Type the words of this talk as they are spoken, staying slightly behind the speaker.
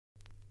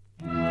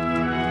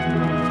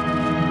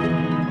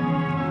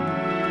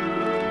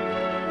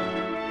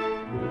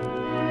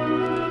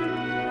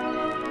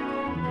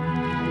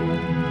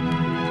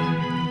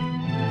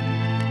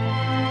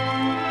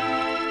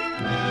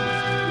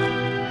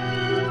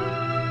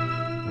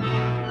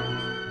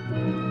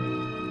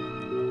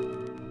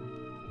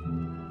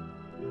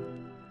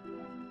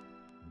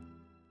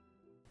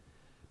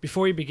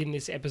Before we begin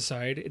this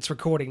episode, it's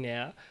recording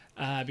now.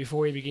 Before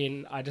we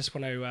begin, I just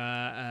want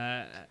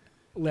to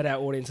let our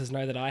audiences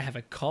know that I have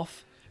a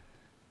cough,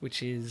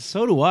 which is...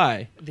 So do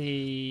I.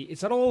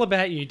 It's not all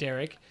about you,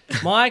 Derek.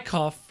 My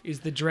cough is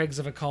the dregs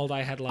of a cold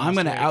I had last week. I'm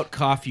going to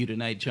out-cough you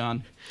tonight,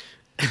 John.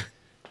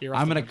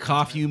 I'm going to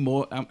cough you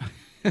more... I'm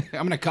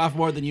going to cough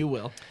more than you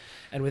will.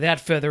 And without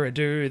further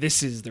ado,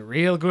 this is the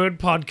ReelGood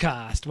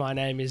Podcast. My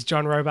name is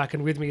John Roebuck,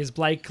 and with me is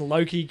Blake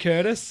Loki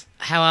Curtis.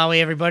 How are we,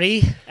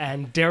 everybody?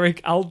 And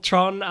Derek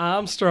Ultron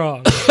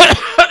Armstrong.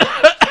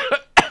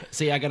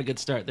 See, I got a good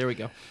start. There we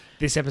go.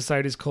 This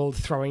episode is called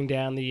Throwing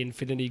Down the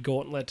Infinity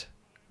Gauntlet.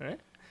 Right?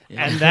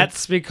 Yeah. And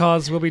that's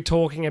because we'll be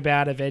talking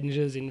about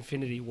Avengers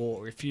Infinity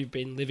War. If you've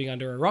been living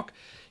under a rock,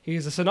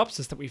 here's a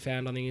synopsis that we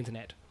found on the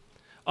internet.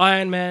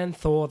 Iron Man,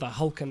 Thor, the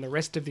Hulk, and the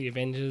rest of the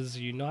Avengers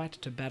unite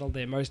to battle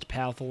their most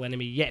powerful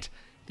enemy yet,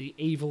 the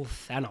evil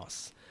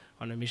Thanos.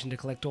 On a mission to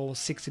collect all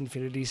 6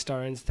 Infinity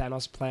Stones,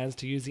 Thanos plans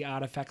to use the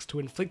artifacts to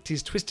inflict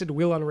his twisted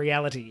will on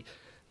reality.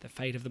 The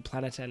fate of the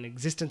planet and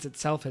existence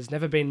itself has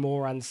never been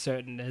more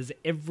uncertain, as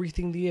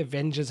everything the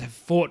Avengers have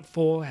fought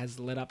for has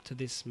led up to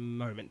this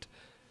moment.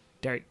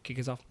 Derek, kick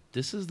us off.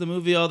 This is the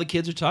movie all the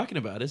kids are talking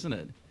about, isn't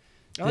it?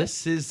 Oh,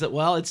 This is,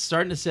 well, it's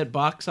starting to set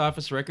box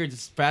office records.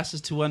 It's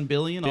fastest to $1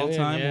 billion all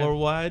time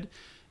worldwide.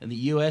 In the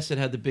U.S., it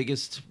had the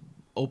biggest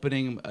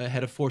opening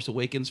ahead of Force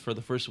Awakens for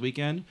the first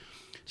weekend.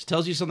 Just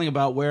tells you something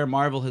about where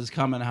Marvel has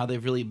come and how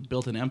they've really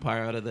built an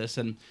empire out of this.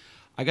 And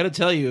I got to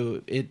tell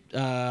you,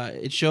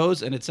 it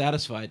shows and it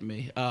satisfied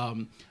me.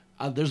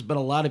 There's been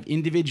a lot of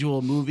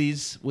individual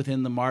movies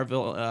within the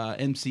Marvel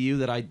MCU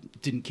that I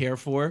didn't care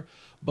for,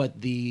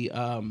 but the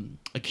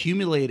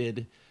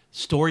accumulated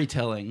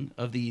storytelling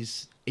of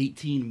these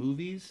 18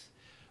 movies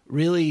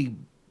really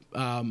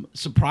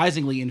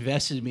surprisingly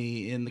invested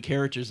me in the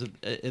characters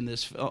in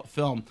this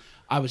film.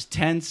 I was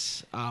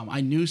tense.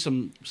 I knew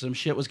some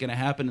shit was going to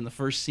happen in the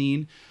first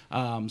scene.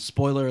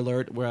 Spoiler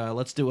alert.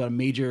 Let's do a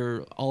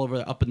major all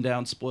over up and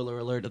down spoiler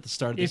alert at the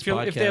start of this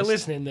podcast. If they're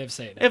listening, they've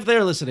seen it. If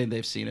they're listening,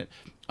 they've seen it.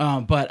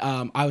 But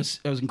I was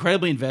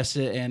incredibly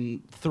invested,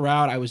 and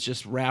throughout I was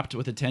just wrapped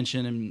with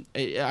attention, and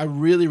I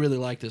really, really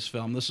liked this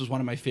film. This was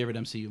one of my favorite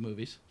MCU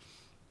movies.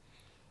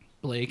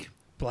 Blake.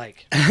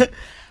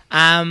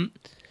 I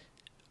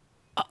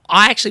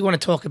actually want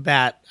to talk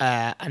about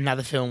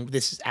another film.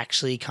 This is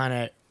actually kind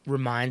of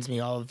reminds me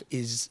of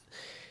is,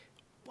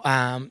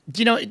 do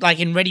you know, like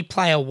in Ready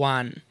Player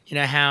One, you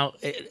know how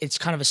it's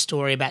kind of a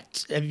story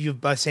about, have you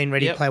both seen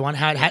Ready Player One?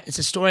 How it's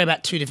a story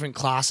about 2 different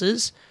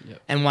classes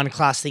and one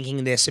class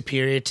thinking they're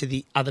superior to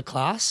the other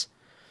class.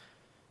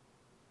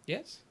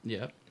 Yes.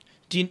 Yeah.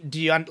 Do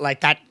you like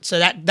that? So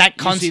that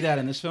concept. You see that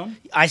in this film?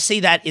 I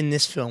see that in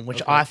this film,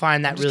 which I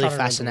find that really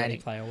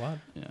fascinating. Player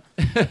One.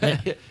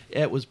 Yeah.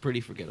 It was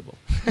pretty forgettable.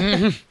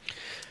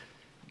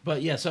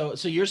 But yeah, so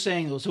you're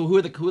saying, so who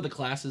are the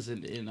classes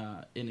in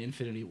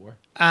Infinity War?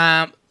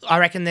 I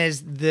reckon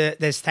there's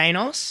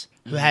Thanos,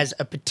 who has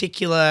a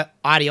particular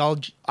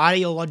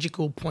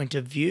ideological point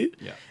of view,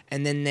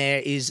 and then there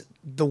is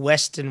the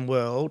Western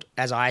world,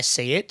 as I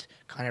see it,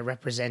 kind of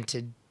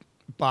represented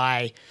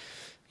by,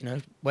 you know,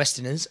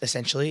 Westerners,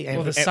 essentially.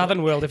 Well, the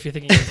southern world, if you're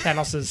thinking of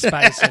Thanos'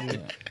 space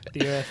and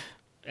the Earth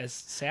as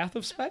south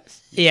of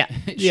space? Yeah.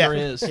 It sure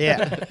is.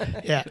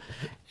 Yeah.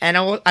 And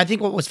I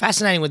think what was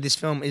fascinating with this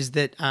film is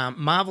that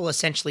Marvel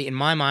essentially, in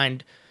my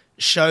mind,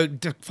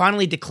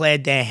 finally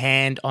declared their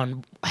hand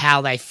on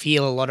how they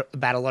feel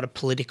about a lot of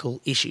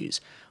political issues.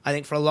 I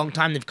think for a long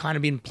time they've kind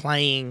of been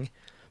playing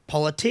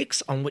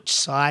politics on which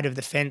side of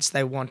the fence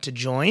they want to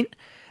join.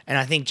 And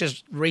I think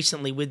just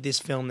recently with this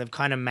film, they've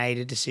kind of made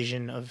a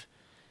decision of,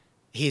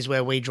 here's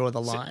where we draw the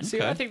line. See,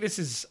 I think this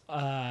is.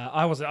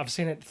 I've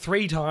seen it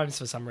 3 times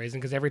for some reason,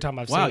 because every time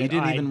I've seen it, you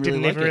didn't I even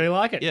didn't really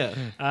like it. Yeah.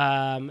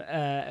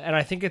 And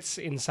I think it's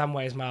in some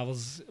ways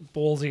Marvel's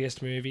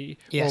ballsiest movie.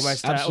 Yes,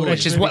 almost, absolutely.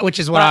 Which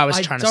is what I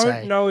was trying to say. I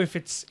don't know if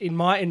it's from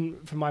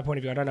my point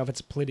of view. I don't know if it's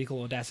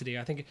political audacity.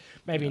 I think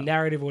maybe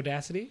narrative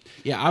audacity.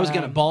 Yeah, I was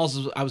gonna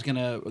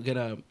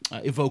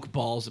evoke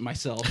balls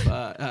myself because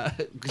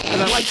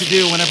I like to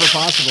do whenever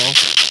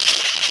possible.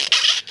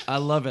 I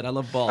love it. I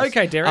love balls.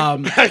 Okay, Derek.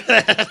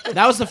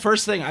 That was the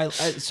first thing.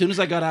 As soon as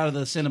I got out of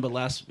the cinema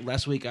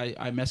last week,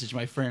 I messaged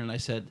my friend and I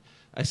said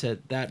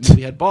that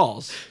movie had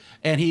balls,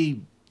 and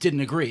he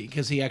didn't agree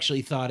because he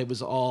actually thought it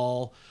was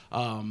all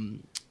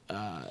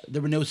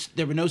there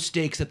were no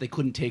stakes that they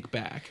couldn't take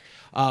back.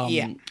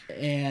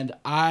 And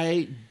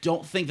I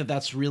don't think that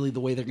that's really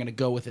the way they're going to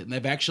go with it. And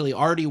they've actually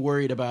already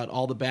worried about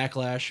all the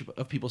backlash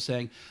of people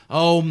saying,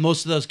 "Oh,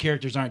 most of those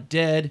characters aren't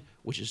dead,"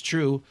 which is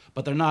true,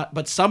 but they're not.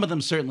 But some of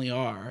them certainly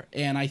are.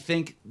 And I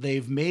think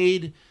they've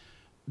made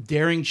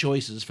daring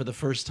choices for the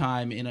first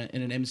time in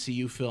an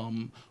MCU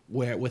film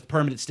with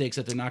permanent stakes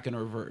that they're not going to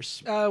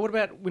reverse. What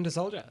about Winter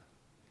Soldier?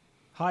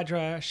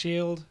 Hydra,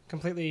 Shield,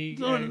 completely...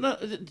 No.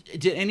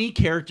 Did any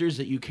characters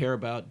that you care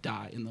about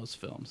die in those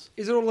films?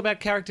 Is it all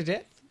about character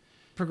death?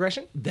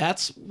 Progression?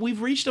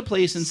 We've reached a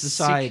place in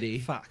society.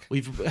 Sick fuck.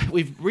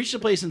 We've reached a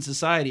place in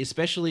society,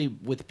 especially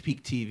with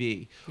peak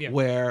TV,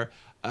 where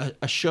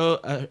a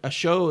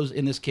show's,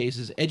 in this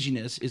case's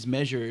edginess is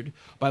measured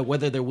by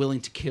whether they're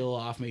willing to kill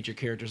off major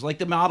characters. Like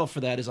the model for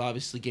that is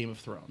obviously Game of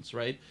Thrones,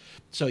 right?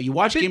 So you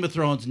watch Game of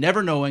Thrones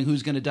never knowing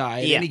who's going to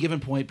die at any given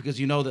point because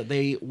you know that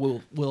they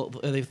will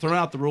they've thrown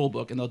out the rule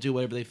book and they'll do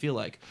whatever they feel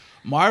like.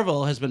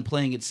 Marvel has been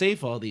playing it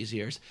safe all these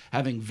years,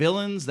 having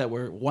villains that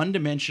were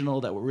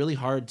one-dimensional, that were really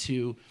hard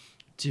to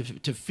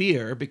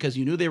fear because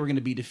you knew they were going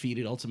to be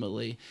defeated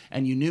ultimately,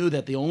 and you knew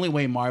that the only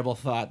way Marvel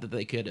thought that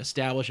they could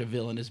establish a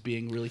villain as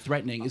being really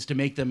threatening is to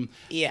make them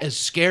as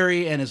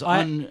scary and as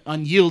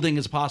unyielding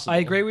as possible. I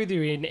agree with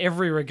you in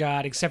every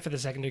regard except for the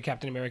second two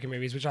Captain America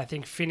movies, which I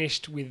think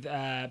finished with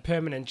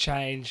permanent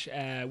change,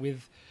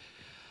 with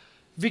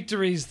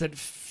victories that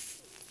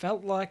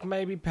felt like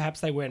maybe perhaps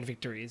they weren't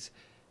victories.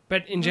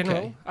 But in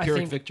general, I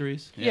think...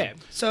 victories? Yeah.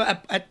 So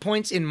at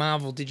points in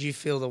Marvel, did you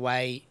feel the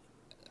way...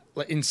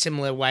 in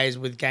similar ways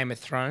with Game of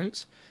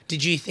Thrones?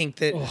 Did you think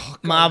that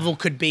Marvel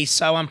could be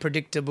so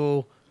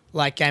unpredictable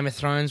like Game of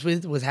Thrones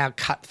with how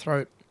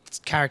cutthroat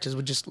characters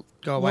would just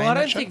go away? Well, I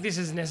don't think this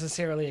is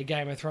necessarily a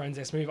Game of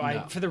Thrones-esque movie.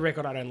 No. For the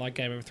record, I don't like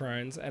Game of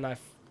Thrones,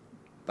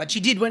 But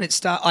you did when it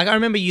started. Like I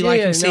remember you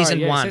liking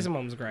season 1. Season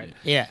 1 was great.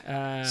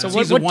 Yeah. So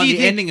season 1, the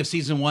ending of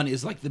season 1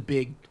 is like the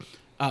big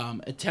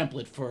a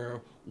template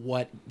for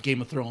what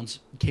Game of Thrones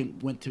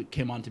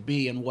came on to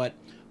be and what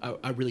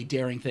a really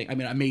daring thing. I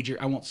mean,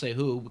 I won't say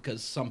who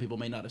because some people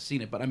may not have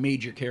seen it, but a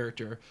major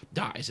character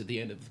dies at the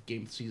end of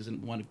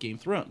season 1 of Game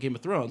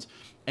of Thrones.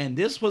 And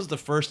this was the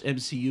first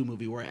MCU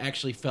movie where I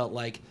actually felt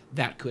like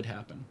that could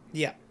happen.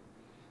 Yeah.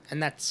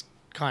 And that's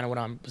kind of what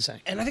I'm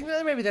saying. And I think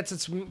that maybe that's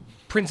its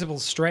principal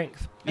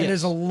strength. And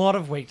there's a lot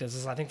of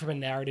weaknesses, I think, from a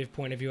narrative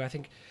point of view. I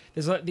think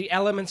there's the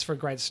elements for a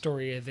great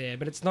story are there,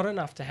 but it's not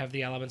enough to have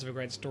the elements of a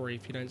great story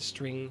if you don't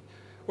string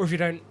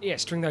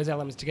those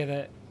elements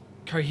together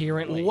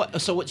coherently.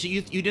 So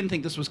you didn't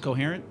think this was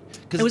coherent?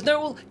 It was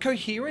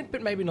coherent,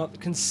 but maybe not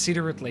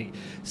considerately.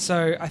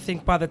 So I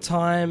think by the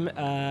time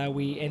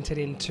we entered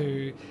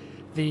into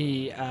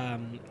the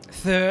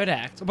third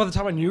act, by the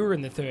time I knew we were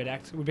in the third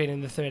act, we'd been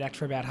in the third act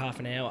for about half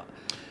an hour.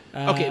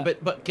 Okay,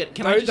 but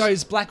can I just...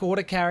 Those Black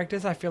Order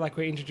characters, I feel like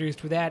were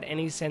introduced without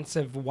any sense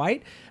of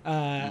weight.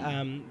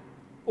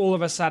 All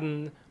of a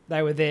sudden,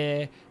 they were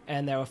there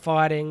and they were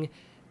fighting,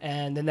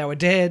 and then they were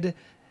dead.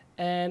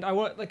 And I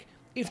want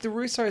if the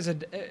Russos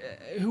had,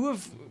 who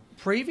have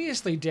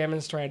previously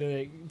demonstrated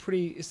a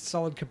pretty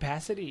solid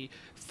capacity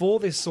for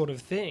this sort of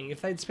thing,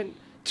 if they'd spent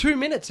 2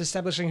 minutes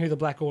establishing who the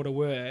Black Order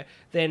were,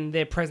 then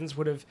their presence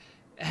would have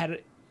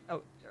had.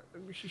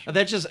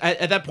 That's just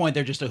at that point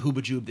they're just a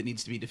hoobajoob that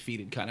needs to be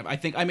defeated, kind of. I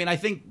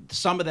think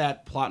some of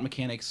that plot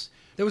mechanics.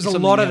 There was a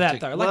lot of that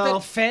though, like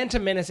that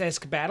Phantom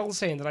Menace-esque battle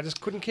scene that I just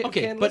couldn't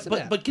care less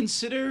about. But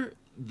consider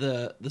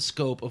the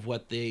scope of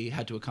what they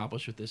had to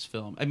accomplish with this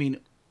film. I mean,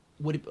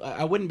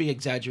 I wouldn't be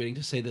exaggerating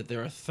to say that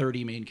there are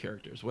 30 main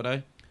characters, would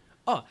I?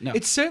 Oh, no.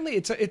 It's a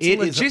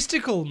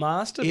logistical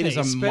masterpiece. It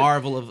is a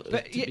marvel of...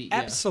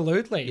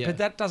 absolutely, yeah. But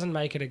that doesn't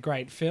make it a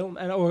great film,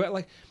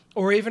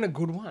 or even a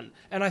good one.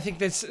 And I think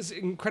there's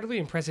incredibly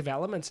impressive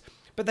elements.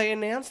 But they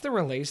announced the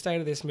release date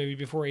of this movie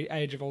before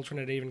Age of Ultron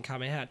had even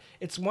come out.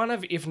 It's one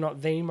of, if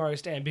not the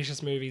most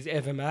ambitious movies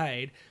ever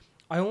made.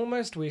 I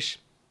almost wish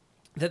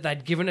that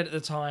they'd given it at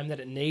the time that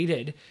it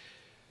needed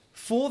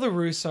for the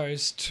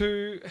Russos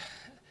to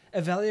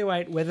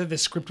evaluate whether the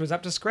script was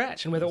up to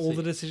scratch and whether all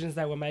the decisions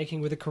they were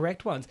making were the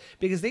correct ones.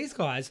 Because these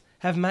guys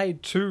have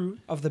made 2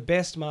 of the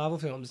best Marvel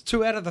films,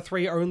 2 out of the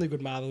 3 only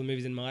good Marvel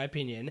movies, in my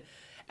opinion.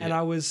 And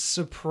I was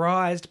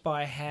surprised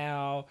by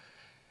how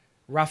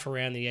rough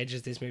around the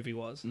edges this movie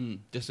was.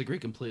 Disagree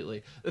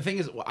completely. The thing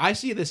is, I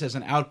see this as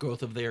an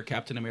outgrowth of their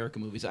Captain America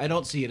movies. I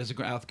don't see it as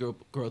an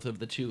outgrowth of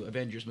the 2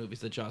 Avengers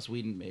movies that Joss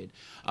Whedon made.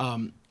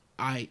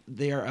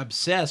 They are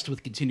obsessed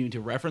with continuing to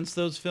reference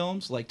those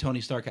films. Like Tony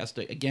Stark has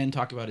to again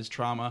talk about his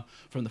trauma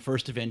from the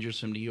first Avengers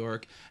from New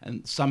York,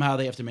 and somehow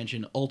they have to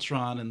mention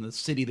Ultron and the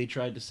city they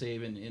tried to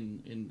save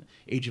in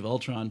Age of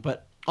Ultron.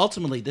 But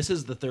ultimately, this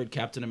is the 3rd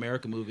Captain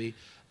America movie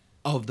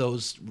of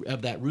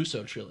that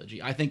Russo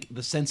trilogy. I think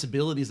the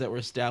sensibilities that were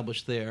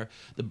established there,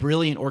 the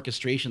brilliant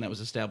orchestration that was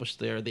established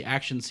there, the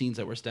action scenes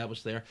that were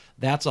established there,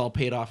 that's all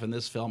paid off in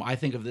this film. I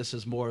think of this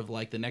as more of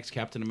like the next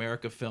Captain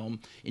America film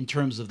in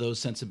terms of those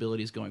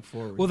sensibilities going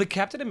forward. Well, the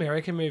Captain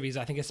America movies,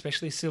 I think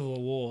especially Civil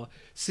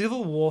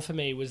War for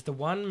me was the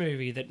one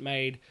movie that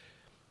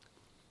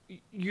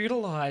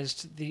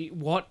utilized the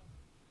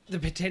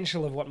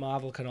potential of what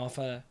Marvel can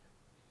offer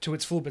to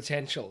its full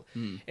potential.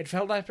 It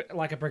felt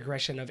like a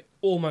progression of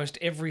almost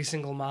every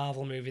single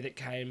Marvel movie that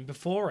came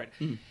before it.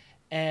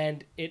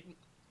 And it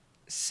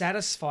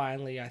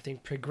satisfyingly, I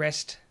think,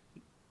 progressed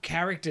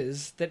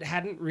characters that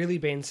hadn't really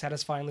been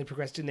satisfyingly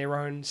progressed in their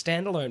own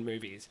standalone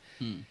movies.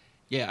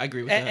 Yeah, I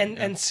agree with that.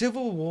 And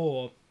Civil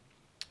War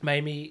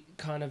made me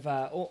kind of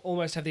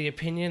almost have the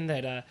opinion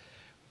that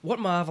what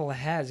Marvel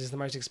has is the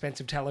most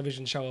expensive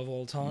television show of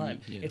all time.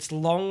 It's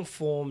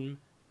long-form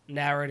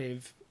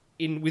narrative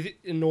with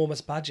enormous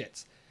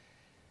budgets.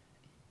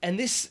 And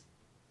this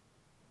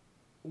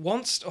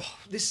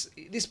this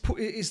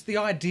is the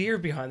idea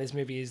behind this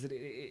movie is that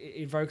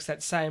it evokes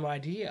that same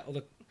idea,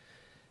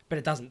 but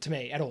it doesn't to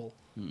me at all.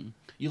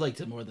 You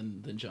liked it more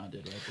than John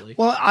did, right, Blake?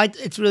 Well,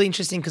 it's really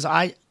interesting because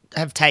I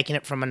have taken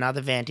it from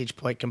another vantage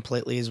point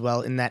completely as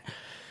well, in that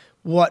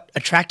what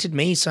attracted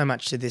me so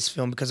much to this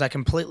film, because I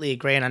completely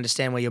agree and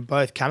understand where you're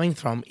both coming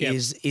from,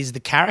 is the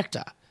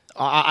character.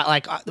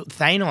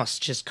 Thanos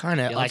just kind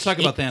of let's talk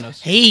about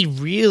Thanos. He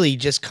really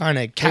just kind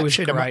of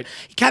captured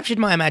he captured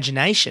my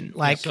imagination.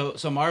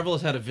 So Marvel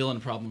has had a villain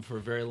problem for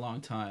a very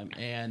long time,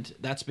 and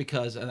that's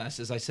because, and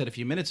as I said a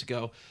few minutes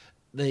ago,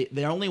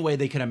 the only way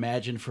they can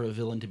imagine for a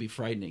villain to be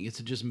frightening is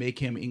to just make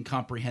him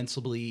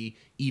incomprehensibly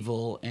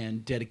evil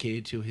and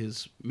dedicated to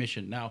his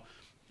mission. Now,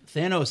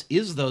 Thanos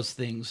is those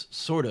things,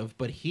 sort of,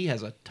 but he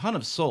has a ton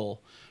of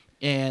soul.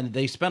 And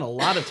they spent a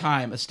lot of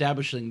time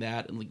establishing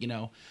that. And,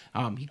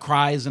 he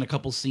cries in a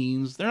couple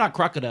scenes. They're not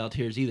crocodile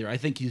tears either. I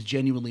think he's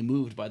genuinely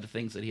moved by the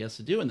things that he has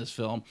to do in this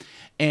film.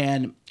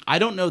 And I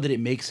don't know that it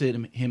makes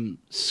him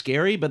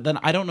scary, but then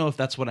I don't know if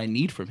that's what I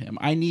need from him.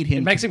 I need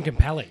him. It makes him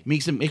compelling.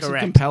 Makes him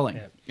Correct. compelling.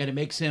 Yeah. And it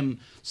makes him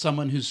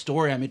someone whose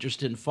story I'm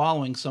interested in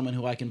following, someone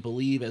who I can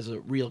believe as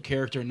a real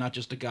character, not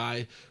just a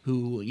guy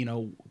who,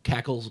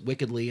 cackles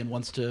wickedly and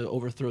wants to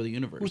overthrow the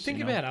universe. Well,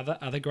 think about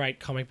other great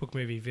comic book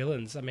movie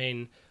villains. I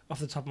mean, off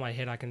the top of my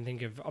head, I can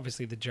think of,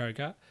 obviously, the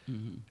Joker.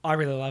 Mm-hmm. I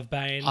really love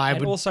Bane.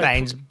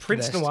 Bane's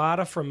Prince best.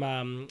 Noir from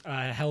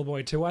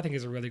Hellboy 2, I think,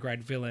 is a really great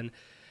villain.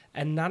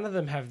 And none of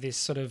them have this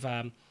sort of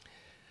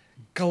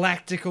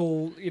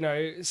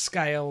galactical,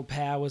 scale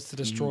powers to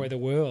destroy the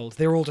world.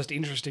 They're all just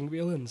interesting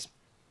villains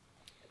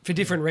for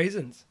different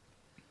reasons.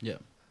 Yeah.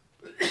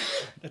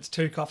 That's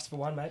 2 coughs for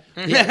one, mate.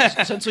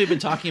 Yeah, since we've been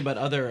talking about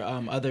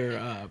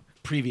other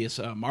previous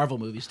Marvel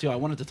movies, too, I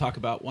wanted to talk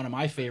about one of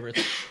my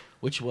favorites,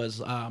 which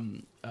was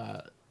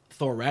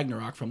Thor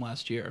Ragnarok from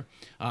last year.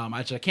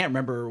 I can't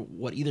remember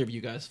what either of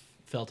you guys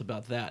felt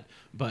about that,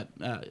 but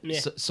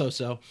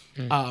so.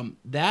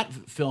 That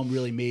film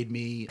really made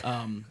me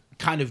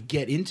kind of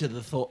get into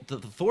the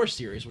Thor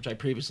series, which I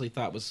previously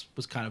thought was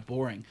kind of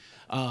boring,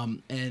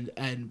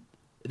 and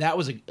that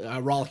was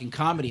a rollicking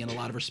comedy in a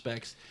lot of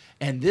respects.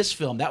 And this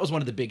film, that was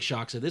one of the big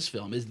shocks of this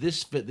film, is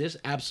this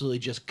absolutely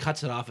just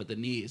cuts it off at the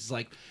knees. It's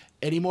like,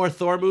 any more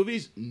Thor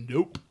movies?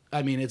 Nope.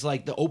 I mean, it's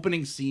like the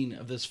opening scene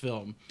of this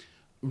film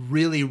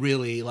really,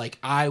 really, like,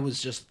 I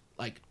was just,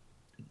 like,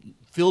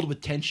 filled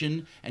with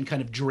tension and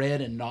kind of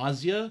dread and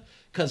nausea,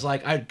 because,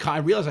 like, I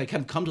realized I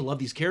kind of come to love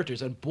these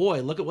characters, and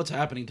boy, look at what's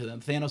happening to them.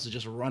 Thanos is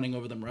just running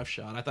over them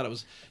roughshod. I thought it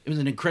was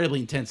an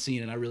incredibly intense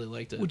scene, and I really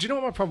liked it. Well, do you know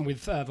what my problem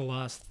with the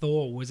last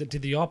Thor was? It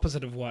did the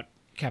opposite of what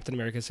Captain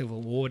America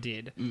Civil War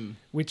did,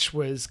 which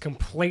was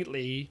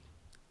completely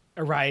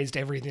erased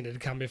everything that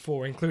had come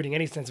before, including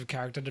any sense of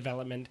character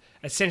development.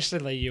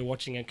 Essentially, you're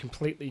watching a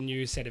completely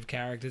new set of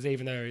characters,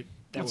 even though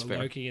they were fair.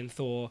 Loki and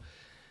Thor,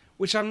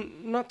 which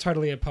I'm not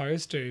totally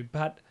opposed to,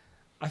 but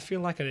I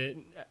feel like a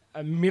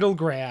middle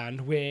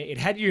ground where it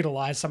had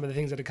utilised some of the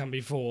things that had come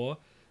before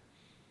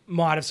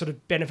might have sort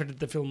of benefited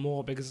the film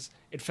more, because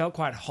it felt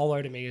quite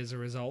hollow to me as a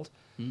result.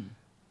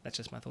 That's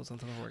just my thoughts on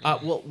Thor.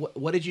 Well,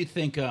 what did you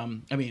think?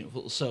 So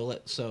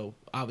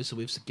obviously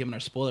we've given our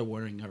spoiler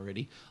warning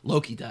already.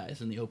 Loki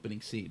dies in the opening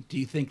scene. Do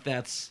you think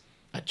that's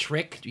a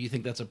trick? Do you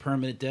think that's a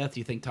permanent death? Do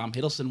you think Tom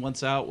Hiddleston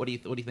wants out? What do you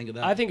think of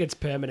that? I think it's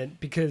permanent,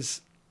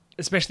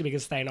 especially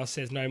because Thanos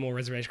says no more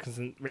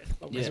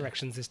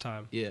resurrections this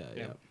time. Yeah.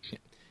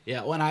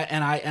 Well,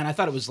 and I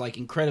thought it was like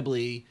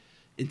incredibly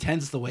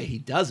intense the way he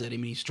does it. I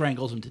mean, he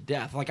strangles him to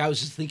death. Like, I was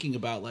just thinking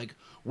about like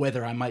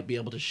whether I might be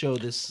able to show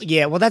this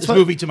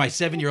movie to my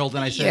 7-year-old,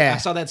 and I said, I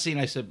saw that scene,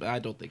 I said, I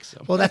don't think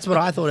so. Well, that's what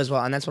I thought as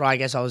well, and that's what I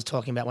guess I was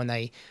talking about when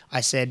I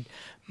said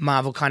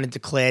Marvel kind of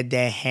declared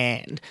their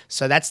hand.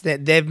 So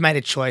they've made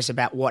a choice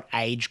about what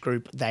age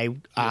group they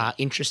are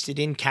interested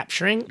in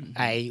capturing.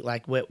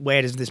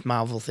 Where does this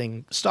Marvel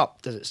thing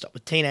stop? Does it stop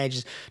with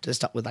teenagers? Does it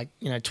stop with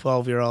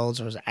 12-year-olds,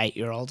 or is it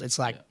 8-year-olds? It's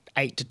like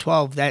 8 to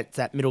 12. That's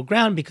that middle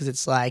ground, because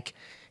it's like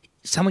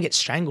someone gets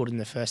strangled in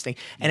the first thing,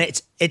 and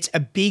it's a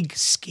big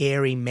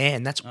scary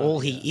man. That's all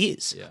he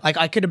is. Yeah. Like,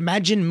 I could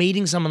imagine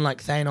meeting someone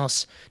like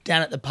Thanos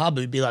down at the pub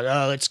who'd be like,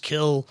 "Oh, let's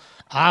kill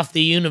half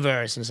the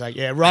universe," and it's like,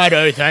 "Yeah,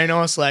 righto,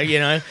 Thanos,"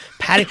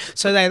 patting.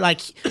 So they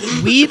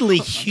weirdly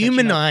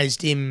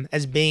humanized him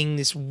as being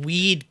this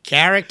weird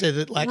character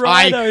that They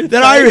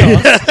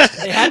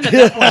hadn't at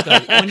that point, though.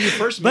 When you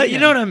first meet him, you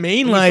know what I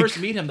mean? When you first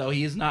meet him, though,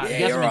 he is not. He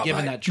hasn't been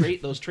given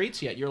those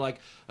traits yet. You're like,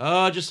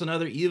 oh, just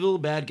another evil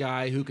bad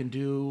guy who can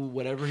do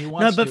whatever he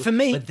wants. No, but for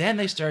me, but then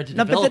they started to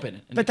develop it.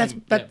 But that's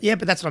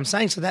what I'm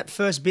saying. So that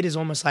first bit is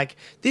almost like,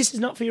 this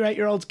is not for your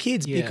 8-year-old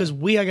kids, because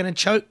we are going to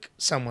choke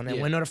someone,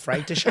 and we're not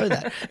afraid to show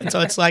that. And so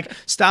it's like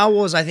Star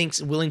Wars, I think,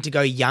 is willing to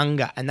go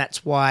younger, and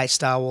that's why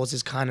Star Wars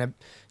is kind of,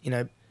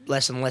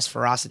 less and less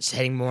for us. It's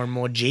heading more and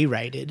more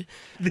G-rated.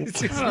 There's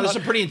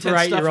some pretty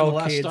intense stuff in the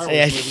last Star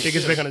Wars movies.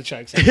 Because we're going to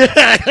choke.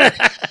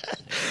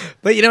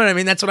 But you know what I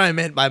mean? That's what I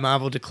meant by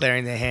Marvel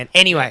declaring their hand.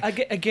 Anyway.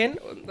 Again,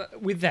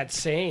 with that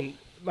scene,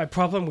 my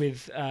problem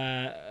with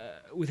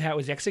with how it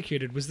was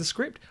executed was the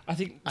script. I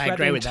think I throughout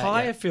agree the with that,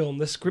 entire yeah. film,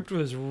 the script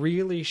was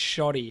really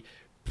shoddy,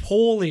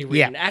 poorly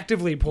written,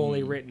 actively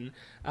poorly written,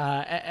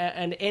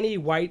 and any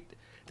weight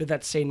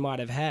that scene might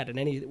have had, and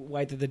any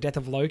weight that the death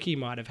of Loki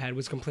might have had,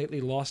 was completely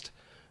lost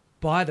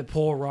by the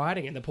poor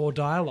writing and the poor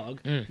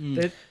dialogue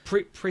that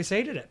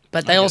preceded it.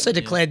 But they also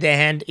declared their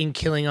hand in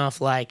killing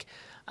off, like,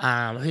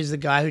 who's the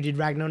guy who did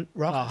Ragnarok?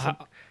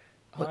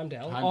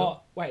 Heimdall. Heimdall? Oh,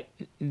 wait.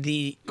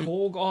 The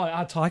Korg.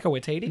 Taika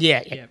Waititi?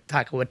 Yeah,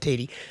 Taika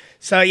Waititi.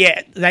 So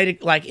yeah, they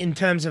like in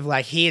terms of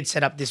like he had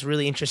set up this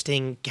really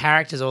interesting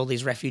characters, all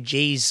these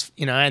refugees,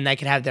 and they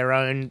could have their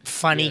own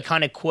funny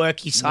kind of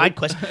quirky side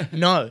quest.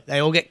 No, they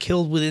all get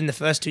killed within the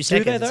first 2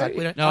 seconds. they, It's though? like,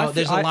 we don't, No,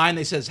 there's a line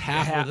that says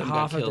half of them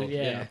half got of killed. them,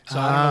 yeah. So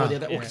I don't know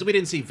whether because we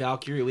didn't see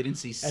Valkyrie, we didn't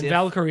see Sif. And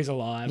Valkyrie's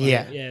alive.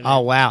 yeah.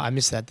 Oh wow, I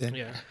missed that then.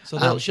 Yeah.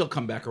 So she'll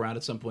come back around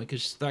at some point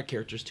because that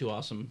character's too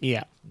awesome.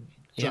 Yeah.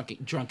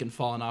 Drunk and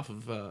falling off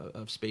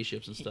of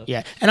spaceships and stuff.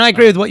 Yeah, and I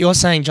agree with what you're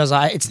saying,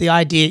 Josiah. It's the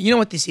idea. You know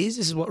what this is?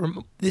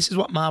 This is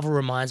what Marvel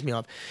reminds me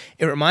of.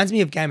 It reminds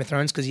me of Game of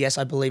Thrones because yes,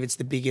 I believe it's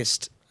the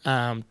biggest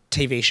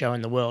TV show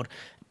in the world.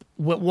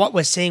 What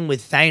we're seeing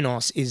with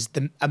Thanos is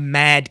a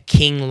Mad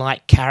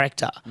King-like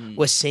character.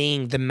 We're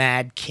seeing the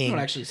Mad King. You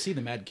don't actually see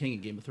the Mad King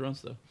in Game of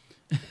Thrones though.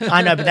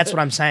 I know, but that's what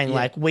I'm saying.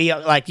 Like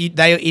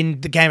they in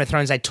the Game of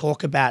Thrones, they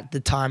talk about the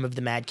time of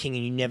the Mad King,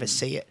 and you never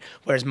see it.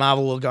 Whereas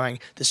Marvel were going,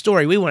 the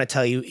story we want to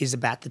tell you is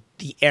about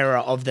the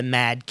era of the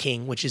Mad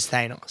King, which is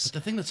Thanos. But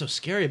the thing that's so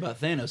scary about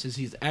Thanos is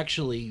he's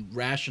actually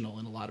rational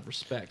in a lot of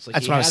respects. Like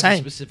That's he what I was has saying.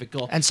 a specific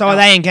goal, And so are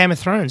they in Game of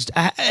Thrones.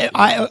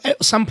 I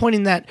at some point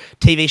in that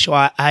TV show,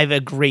 I've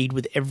agreed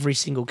with every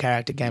single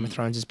character Game of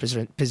Thrones has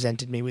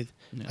presented me with.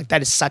 Yeah. Like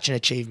that is such an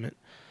achievement.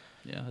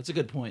 Yeah, that's a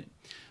good point.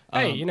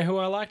 Hey, you know who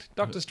I liked?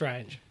 Doctor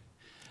Strange.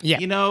 Yeah,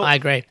 I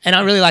agree, and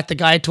I really like the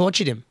guy who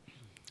tortured him.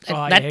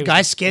 That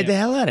guy scared the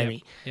hell out of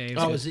me.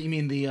 Yeah, you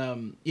mean the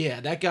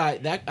that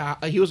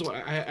guy? He was.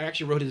 I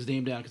actually wrote his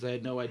name down because I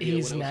had no idea.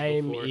 His what it was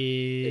name before.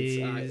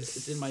 is.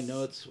 It's in my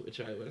notes,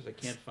 which I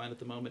can't find at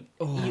the moment.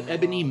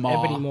 Ebony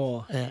Maw. Ebony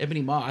Maw. Yeah.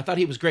 Ebony Maw. I thought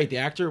he was great. The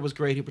actor was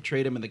great. He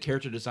portrayed him, and the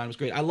character design was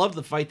great. I love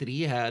the fight that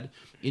he had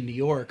in New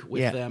York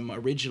with them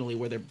originally,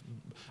 where they're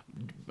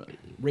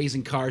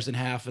raising cars in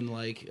half and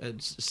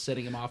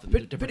setting him off in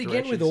different But again,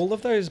 directions. with all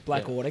of those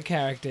Black Order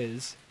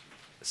characters,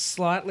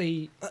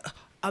 slightly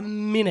a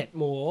minute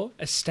more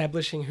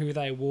establishing who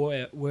they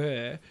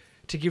were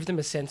to give them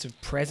a sense of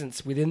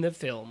presence within the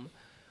film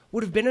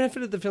would have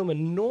benefited the film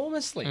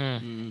enormously.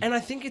 And I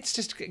think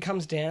it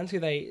comes down to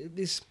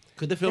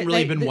Could the film really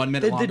have been 1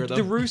 minute longer, though?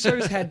 The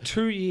Russos had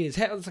 2 years.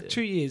 It was like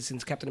 2 years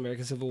since Captain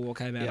America Civil War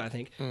came out, I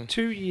think.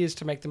 2 years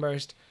to make the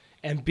most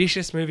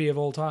ambitious movie of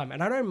all time.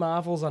 And I know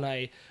Marvel's on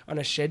a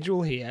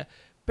schedule here,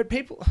 but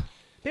people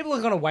are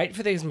going to wait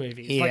for these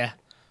movies. Yeah,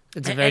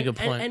 that's a very good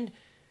point. And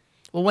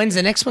well, when's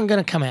the next one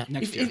going to come out?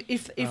 Next year.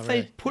 if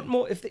they put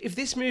more, if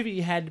this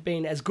movie had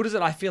been as good as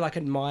I feel like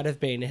it might have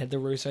been had the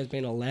Russos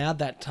been allowed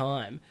that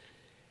time,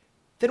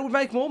 then it would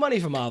make more money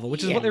for Marvel,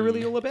 which is what they're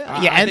really all about.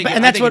 I think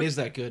it is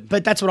that good.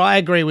 But that's what I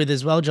agree with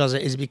as well,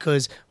 Jozza, is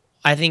because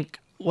I think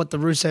what the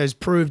Russos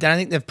proved, and I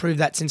think they've proved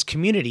that since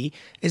Community,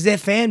 is they're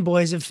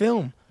fanboys of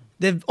film.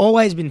 They've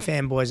always been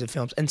fanboys of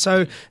films. And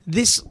so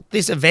this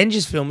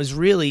Avengers film is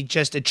really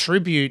just a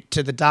tribute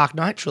to the Dark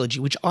Knight trilogy,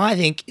 which I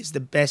think is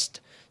the best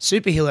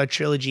superhero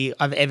trilogy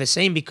I've ever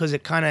seen because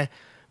it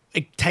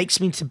takes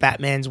me to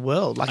Batman's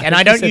world. And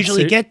I don't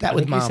usually get that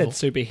with Marvel. You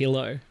said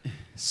superhero.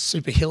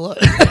 Superhero.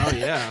 Oh,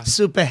 yeah.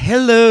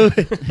 Superhero.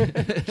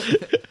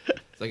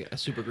 It's like a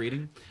super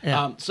greeting.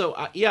 Yeah.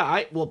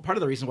 Part of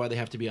the reason why they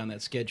have to be on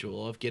that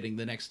schedule of getting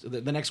the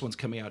next one's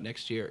coming out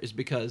next year is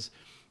because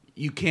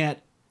you can't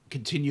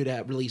continue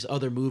to release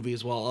other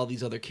movies while all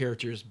these other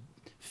characters'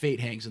 fate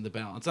hangs in the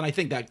balance. And I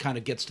think that kind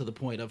of gets to the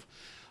point of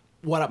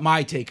what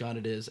my take on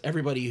it is.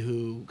 Everybody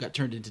who got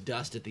turned into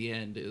dust at the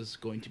end is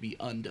going to be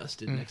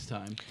undusted next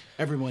time.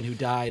 Everyone who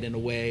died in a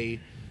way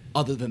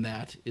other than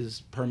that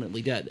is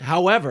permanently dead.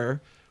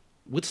 However,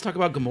 let's talk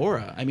about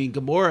Gamora. I mean,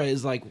 Gamora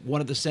is like one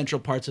of the central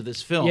parts of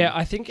this film. Yeah,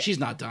 I think she's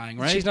not dying,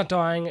 right? She's not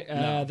dying.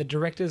 No. The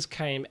directors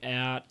came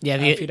out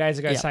a few days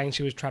ago saying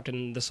she was trapped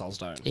in the Soul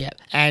Stone. Yeah,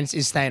 and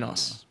it's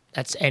Thanos.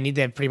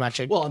 They're pretty much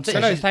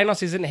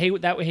Thanos isn't.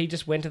 He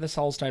just went to the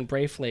Soul Stone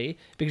briefly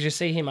because you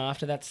see him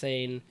after that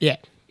scene. Yeah.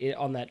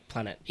 On that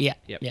planet. Yeah.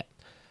 Yep. Yeah.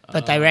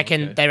 But they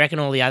reckon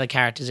all the other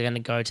characters are going to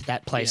go to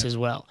that place as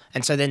well,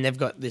 and so then they've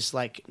got this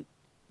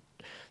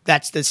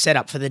that's the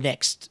setup for the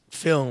next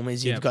film.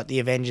 Is you've got the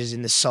Avengers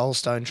in the Soul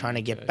Stone trying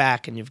to get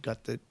back, and you've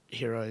got the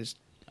heroes.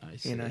 I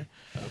see.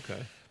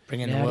 Okay.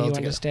 Bringing Now the world do you together.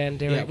 understand,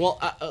 Derek? Yeah. Well,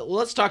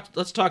 let's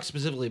talk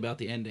specifically about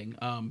the ending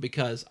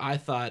because I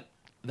thought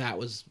that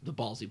was the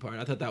ballsy part.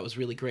 I thought that was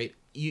really great.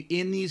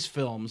 In these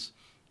films,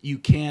 you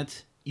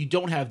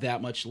don't have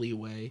that much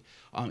leeway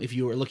if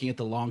you are looking at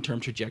the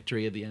long-term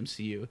trajectory of the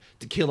MCU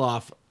to kill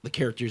off the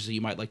characters that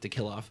you might like to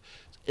kill off.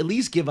 At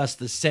least give us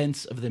the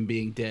sense of them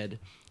being dead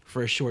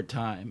for a short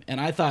time.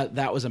 And I thought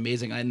that was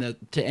amazing. And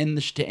to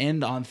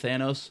end on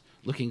Thanos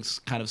looking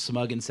kind of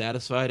smug and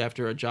satisfied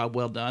after a job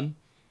well done.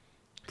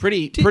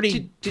 pretty Did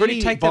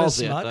you take that as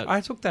ballsy. smart?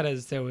 I took that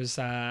as there was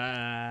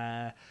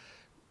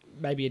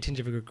maybe a tinge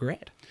of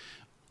regret.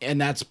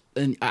 And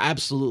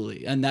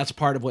absolutely, and that's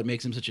part of what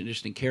makes him such an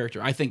interesting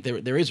character. I think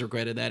there is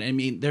regret in that. I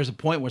mean, there's a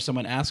point where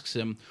someone asks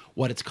him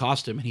what it's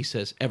cost him, and he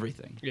says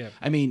everything. Yeah.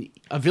 I mean,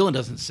 a villain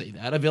doesn't say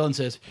that. A villain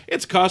says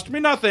it's cost me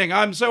nothing.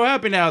 I'm so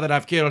happy now that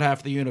I've killed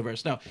half the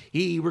universe. No,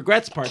 he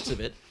regrets parts of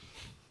it,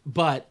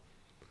 but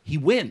he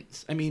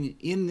wins. I mean,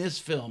 in this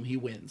film, he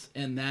wins,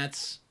 and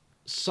that's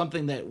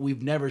something that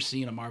we've never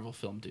seen a Marvel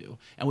film do,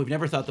 and we've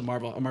never thought a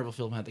Marvel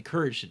film had the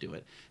courage to do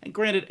it. And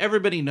granted,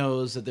 everybody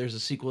knows that there's a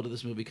sequel to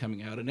this movie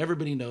coming out, and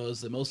everybody knows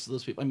that most of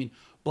those people, I mean,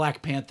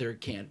 Black Panther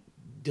can't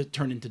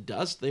turn into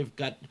dust. They've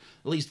got at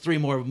least 3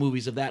 more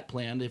movies of that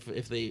planned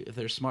if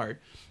they're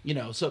smart, you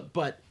know. So,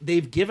 but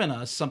they've given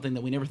us something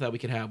that we never thought we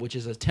could have, which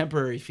is a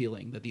temporary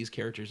feeling that these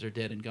characters are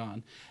dead and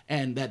gone,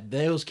 and that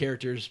those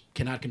characters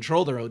cannot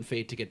control their own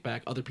fate to get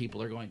back. Other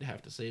people are going to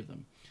have to save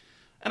them.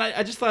 And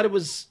I just thought it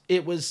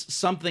was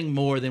something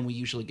more than we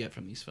usually get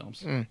from these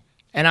films.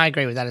 And I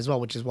agree with that as well,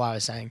 which is why I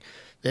was saying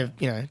they're,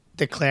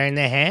 declaring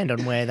their hand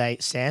on where they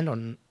stand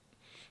on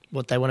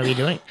what they want to be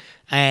doing.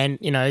 And,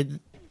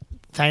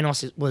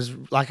 Thanos was,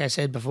 like I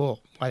said before,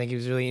 I think he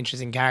was a really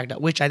interesting character,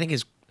 which I think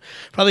is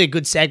probably a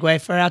good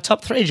segue for our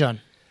top 3, John.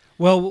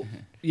 Well,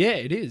 yeah,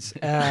 it is.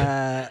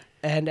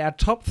 And our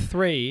top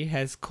 3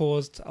 has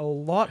caused a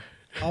lot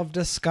of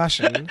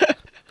discussion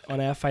on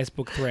our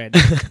Facebook thread.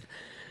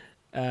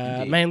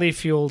 Mainly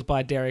fueled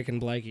by Derek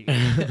and Blakey.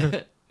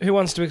 Who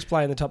wants to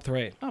explain the top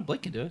 3? Oh,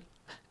 Blake can do it.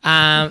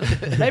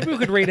 Maybe we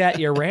could read out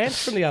your rant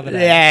from the other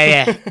day.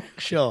 Yeah,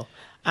 sure.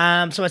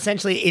 So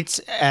essentially, it's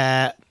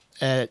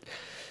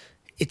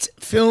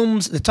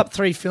films, the top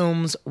 3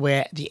 films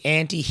where the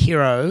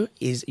anti-hero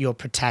is your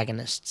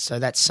protagonist. So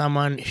that's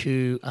someone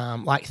who,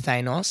 like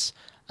Thanos,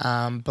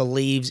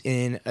 believes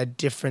in a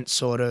different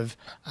sort of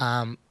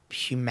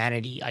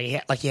humanity.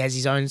 Like he has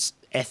his own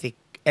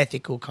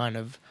ethical kind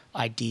of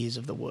ideas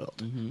of the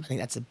world. I think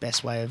that's the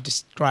best way of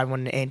describing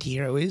what an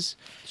anti-hero is.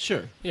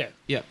 Sure. Yeah.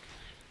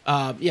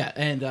 I'll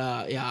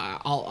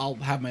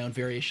have my own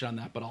variation on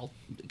that, but I'll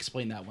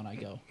explain that when I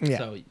go. Yeah.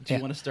 So, do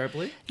you want to start,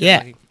 Blake?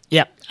 Yeah.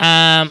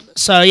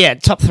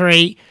 Top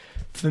 3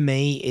 for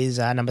me is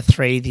number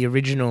 3, the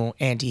original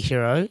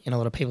anti-hero in a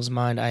lot of people's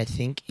mind, I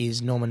think,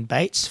 is Norman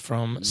Bates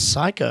from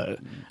Psycho.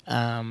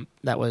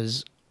 That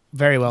was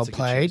very well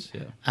played.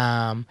 Choice,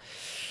 yeah.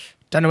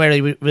 Don't know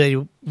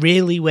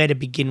really where to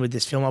begin with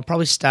this film. I'll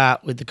probably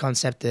start with the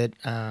concept that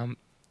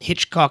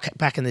Hitchcock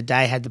back in the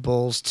day had the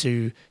balls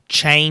to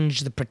change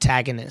the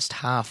protagonist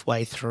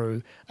halfway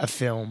through a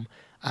film,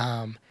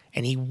 and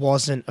he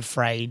wasn't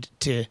afraid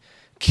to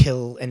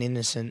kill an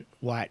innocent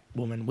white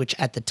woman, which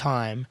at the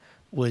time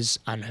was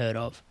unheard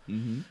of.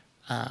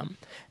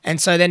 And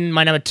so then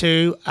my number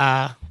 2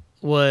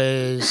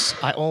 was,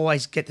 I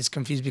always get this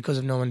confused because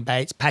of Norman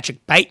Bates,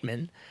 Patrick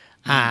Bateman,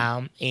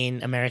 in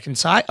American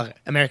Psycho,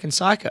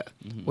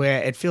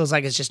 where it feels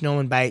like it's just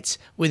Norman Bates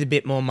with a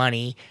bit more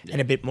money and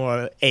a bit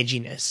more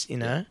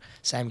edginess,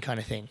 same kind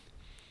of thing.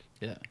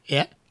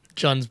 Yeah.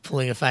 John's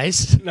pulling a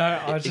face. No,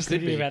 I was just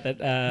thinking about that.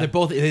 They're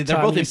both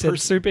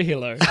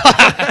superhero.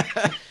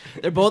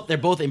 They're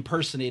both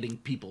impersonating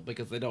people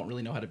because they don't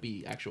really know how to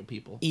be actual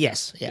people.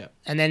 Yes, yeah.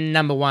 And then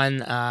number 1,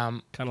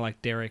 kind of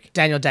like Derek,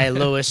 Daniel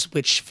Day-Lewis,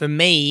 which for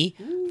me,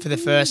 for the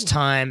first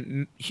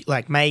time,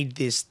 like made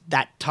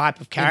that type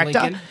of character.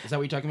 In Lincoln? Is that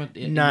what you're talking about?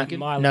 In no, Lincoln?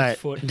 my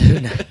left foot.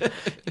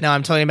 No,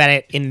 I'm talking about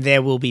it in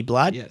There Will Be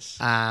Blood. Yes.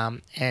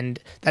 And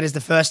that is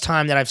the first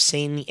time that I've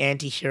seen the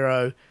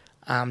anti-hero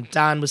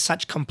done with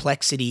such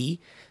complexity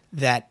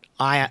that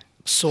I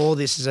saw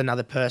this as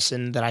another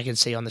person that I could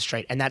see on the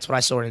street. And that's what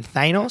I saw in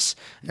Thanos,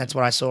 and that's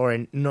what I saw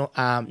in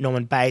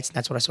Norman Bates, and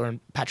that's what I saw in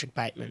Patrick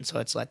Bateman. So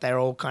it's like they're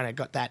all kind of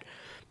got that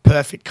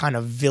perfect kind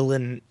of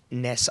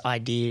villain-ness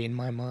idea in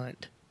my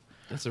mind.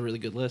 That's a really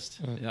good list.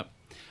 Yep.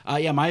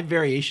 My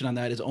variation on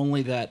that is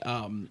only that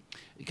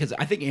because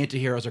I think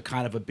anti-heroes are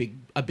kind of a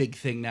big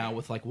thing now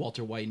with like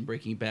Walter White and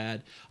Breaking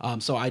Bad.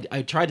 So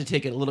I tried to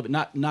take it a little bit,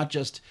 not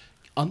just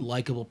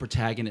unlikable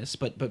protagonists,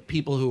 but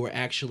people who are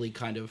actually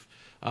kind of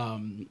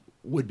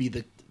would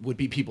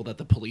be people that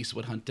the police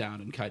would hunt down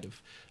and kind of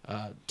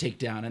take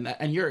down.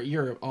 And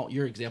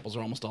your examples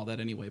are almost all that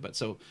anyway. But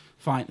so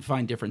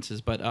fine differences.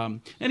 But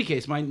in any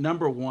case, my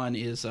number 1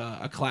 is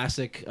a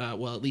classic.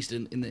 Well, at least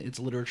in its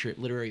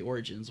literary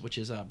origins, which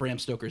is Bram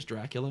Stoker's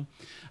Dracula.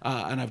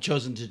 And I've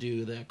chosen to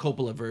do the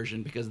Coppola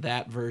version because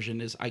that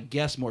version is, I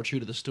guess, more true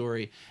to the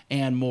story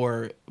and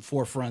more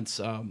forefronts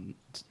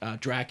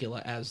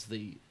Dracula as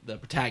the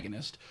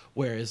protagonist,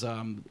 whereas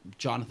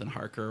Jonathan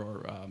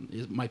Harker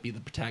might be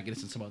the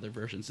protagonist in some other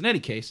versions. In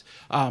any case,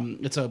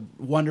 it's a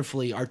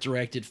wonderfully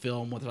art-directed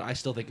film that I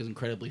still think is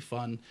incredibly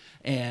fun,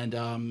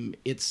 and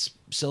it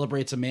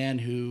celebrates a man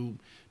who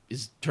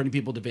is turning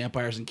people to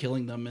vampires and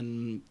killing them,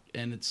 and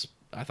it's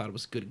I thought it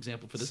was a good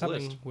example for this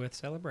Something list. worth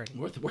celebrating.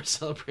 Worth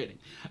celebrating.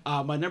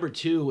 My number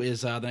 2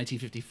 is the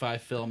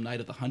 1955 film Night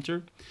of the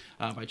Hunter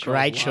by Charles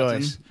Great Laughton.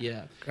 choice.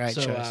 Yeah. Great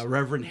choice.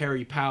 Reverend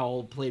Harry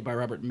Powell, played by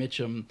Robert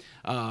Mitchum,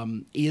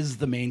 is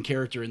the main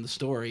character in the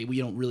story. We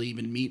don't really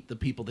even meet the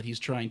people that he's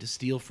trying to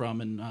steal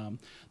from and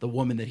the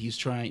woman that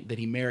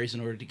he marries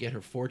in order to get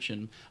her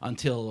fortune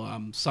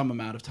until some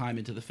amount of time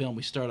into the film.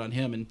 We start on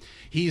him, and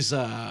he is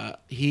a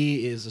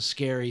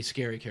scary,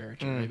 scary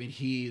character. I mean,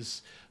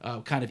 he's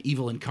kind of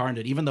evil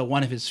incarnate. Even though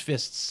one of his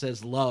fists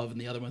says love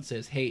and the other one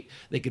says hate,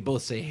 they could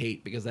both say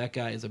hate because that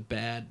guy is a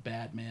bad,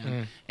 bad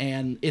man.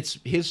 And it's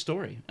his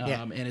story.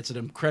 And it's an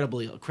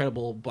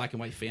incredible black and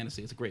white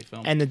fantasy. It's a great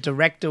film. And the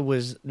director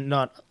was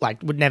not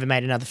would never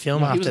made another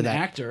film after he was an that.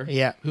 actor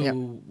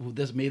who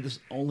made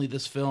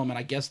this film, and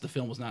I guess the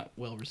film was not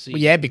well received.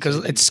 Well, yeah,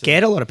 because it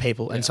scared a lot of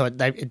people, and so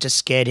it just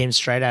scared him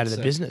straight out of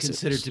the business.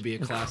 Considered to be a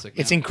classic.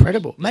 It's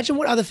incredible. Imagine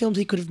what other films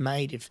he could have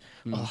made if.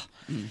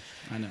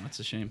 I know, it's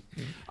a shame.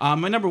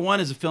 My number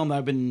 1 is a film that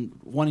I've been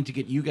wanting to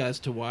get you guys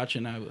to watch,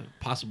 and a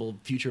possible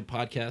future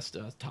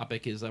podcast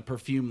topic is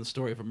Perfume, the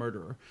Story of a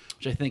Murderer,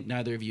 which I think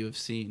neither of you have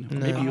seen. Or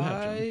maybe you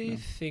have, John. I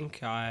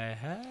think I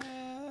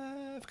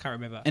have. Can't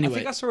remember. Anyway, I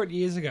think I saw it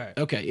years ago.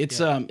 Okay, it's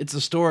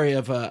a story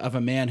of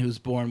a man who's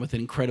born with an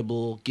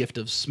incredible gift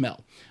of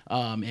smell,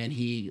 and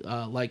he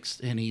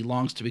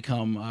longs to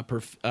become a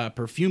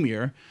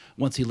perfumier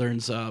once he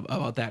learns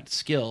about that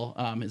skill.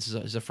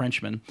 He's a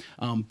Frenchman,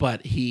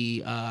 but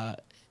he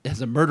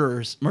has a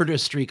murderous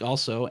streak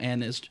also,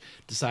 and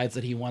decides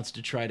that he wants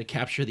to try to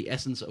capture the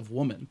essence of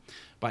woman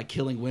by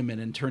killing women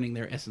and turning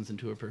their essence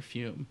into a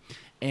perfume.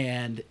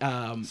 And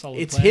it's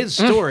plan. his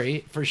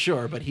story for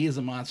sure, but he is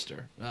a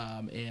monster.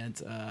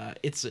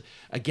 It's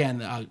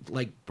again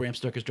like Bram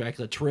Stoker's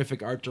Dracula,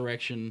 terrific art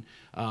direction,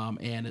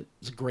 and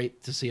it's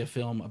great to see a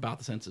film about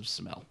the sense of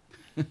smell.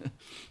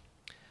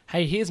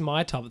 Hey, here's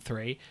my top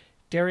 3.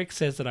 Derek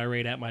says that I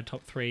read out my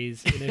top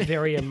 3s in a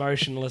very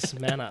emotionless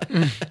manner.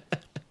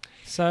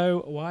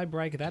 So why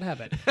break that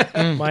habit?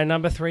 My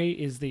number 3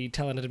 is The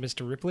Talented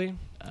Mr. Ripley.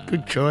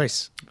 Good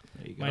choice.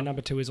 There you go. My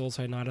number 2 is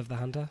also Night of the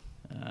Hunter.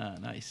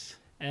 Nice.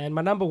 And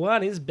my number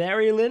 1 is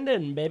Barry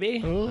Lyndon, baby.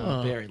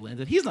 Barry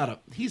Lyndon. He's not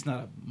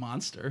a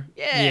monster.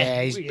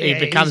 Yeah, he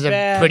becomes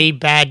a pretty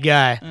bad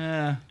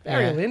guy.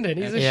 Barry Lyndon,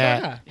 he's a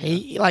shocker.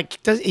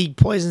 He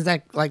poisons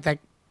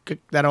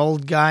that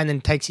old guy and then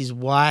takes his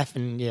wife,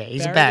 and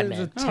he's a bad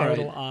man. A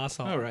total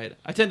arsehole. All right.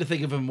 I tend to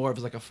think of him more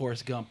as like a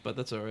Forrest Gump, but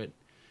that's all right.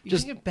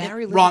 Just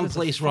Barry wrong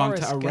place, wrong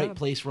time, right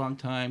place, wrong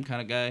time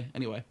kind of guy.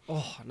 Anyway.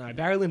 Oh no,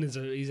 Barry Lyndon's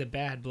he's a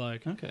bad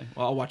bloke. Okay,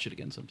 well I'll watch it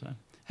again sometime.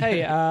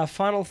 Hey,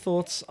 final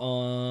thoughts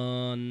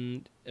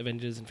on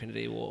Avengers: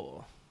 Infinity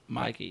War,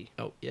 Mikey.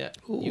 Oh yeah,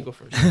 Ooh. You go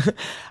first.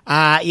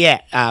 I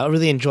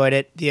really enjoyed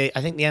it.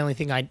 I think the only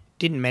thing I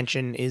didn't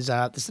mention is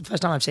this is the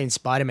first time I've seen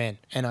Spider-Man,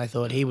 and I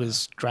thought he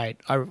was great.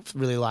 I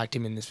really liked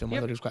him in this film. I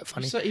thought he was quite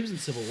funny. He was in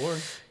Civil War.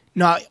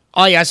 No,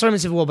 I saw him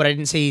in Civil War, but I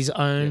didn't see his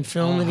own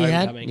film that he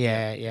had. Homecoming.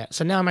 Yeah.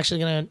 So now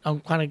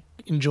I'm kind of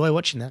enjoy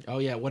watching that. Oh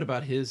yeah, what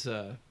about his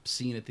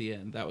scene at the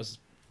end? That was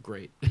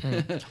great.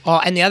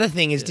 And the other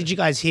thing is, did you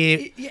guys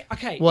hear? Yeah,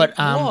 okay. What it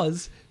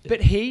was, but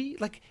he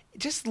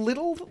just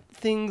little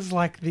things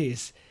like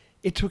this.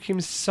 It took him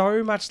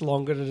so much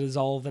longer to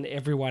dissolve than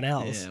everyone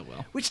else. Yeah,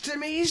 well. Which to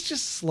me is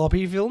just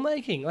sloppy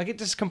filmmaking. It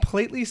just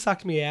completely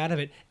sucked me out of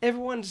it.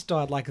 Everyone just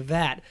died like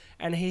that,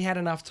 and he had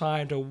enough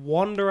time to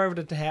wander over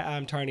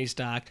to Tony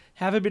Stark,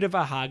 have a bit of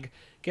a hug,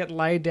 get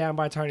laid down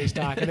by Tony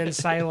Stark, and then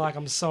say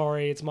I'm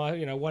sorry, it's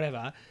my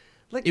whatever.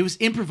 It was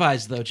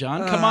improvised though,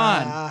 John. Come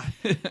on.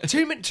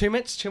 too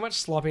much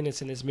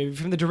sloppiness in this movie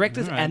from the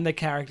directors and the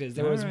characters.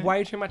 There was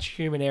way too much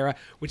human error,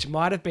 which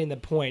might have been the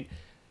point.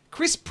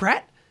 Chris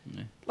Pratt.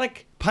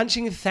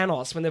 Punching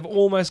Thanos when they've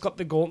almost got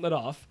the gauntlet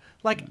off,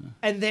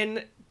 and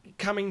then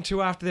coming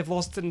to after they've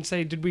lost it and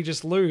say, "Did we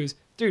just lose?"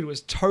 Dude, it was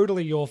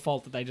totally your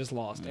fault that they just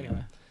lost.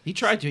 Anyway, he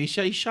tried to.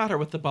 He shot her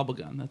with the bubble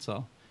gun. That's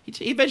all.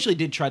 He eventually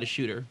did try to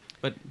shoot her,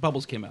 but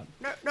bubbles came out.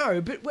 No,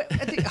 but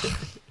I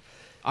think.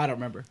 I don't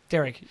remember.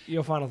 Derek,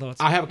 your final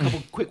thoughts. I have a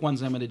couple quick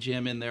ones I'm going to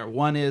jam in there.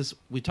 One is,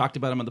 we talked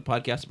about him on the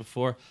podcast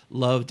before.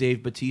 Love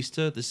Dave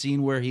Bautista. The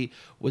scene where he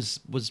was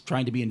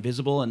trying to be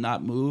invisible and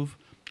not move.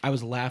 I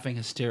was laughing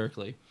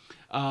hysterically.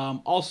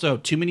 Also,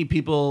 too many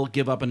people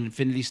give up an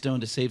Infinity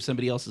Stone to save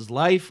somebody else's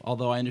life,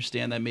 although I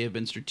understand that may have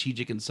been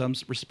strategic in some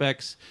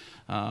respects.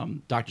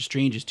 Doctor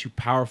Strange is too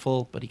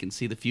powerful, but he can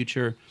see the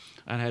future.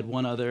 I had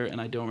one other, and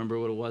I don't remember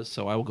what it was,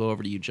 so I will go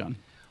over to you, John.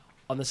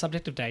 On the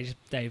subject of Dave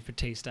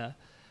Bautista,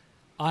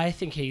 I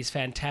think he's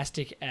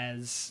fantastic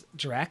as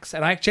Drax,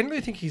 and I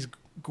generally think he's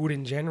good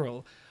in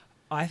general.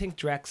 I think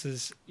Drax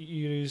is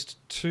used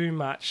too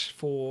much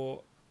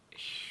for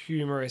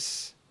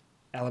humorous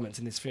elements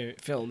in this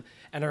film,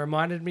 and it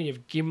reminded me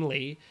of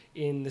Gimli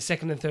in the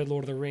second and third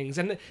Lord of the Rings.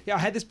 And I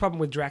had this problem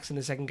with Drax in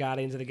the second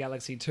Guardians of the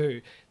Galaxy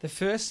too. The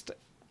first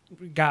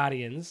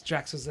Guardians,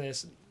 Drax was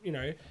this,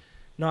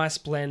 nice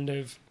blend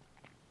of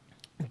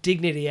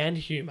dignity and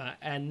humor,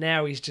 and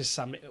now he's just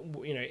some,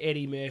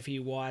 Eddie Murphy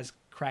wise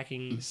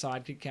cracking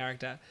sidekick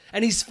character,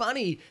 and he's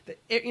funny.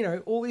 You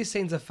know, all these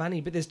scenes are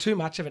funny, but there's too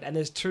much of it, and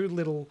there's too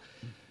little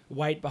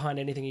weight behind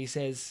anything he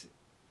says.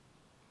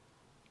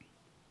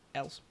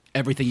 Else.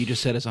 Everything you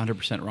just said is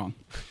 100% wrong.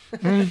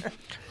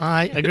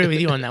 I agree with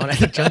you on that one, I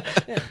think, John.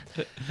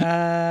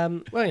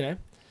 Well, you know,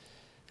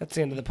 that's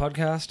the end of the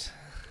podcast.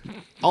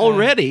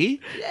 Already?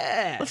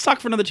 Yeah. Let's talk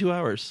for another 2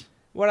 hours.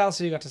 What else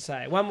have you got to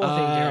say? One more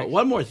thing, Derek.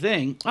 One more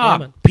thing.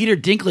 Man. Peter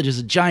Dinklage is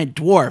a giant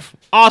dwarf.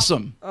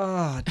 Awesome.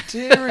 Oh,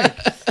 Derek.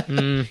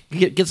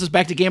 Gets us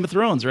back to Game of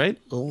Thrones, right?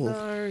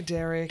 No,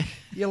 Derek.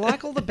 You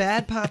like all the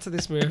bad parts of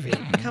this movie.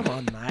 Come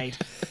on, mate.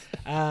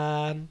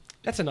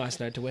 That's a nice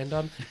note to end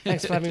on.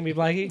 Thanks for having me,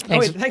 Blakey.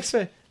 Thanks.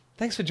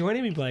 Thanks for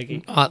joining me,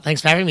 Blakey. Oh,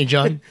 thanks for having me,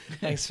 John.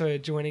 Thanks for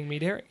joining me,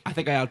 Derek. I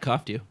think I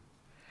outcoughed you.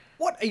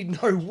 What?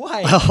 No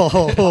way.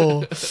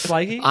 Oh,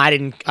 Blakey?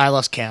 I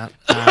lost count.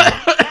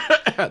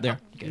 There.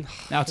 Okay.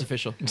 Now it's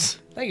official.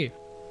 Thank you.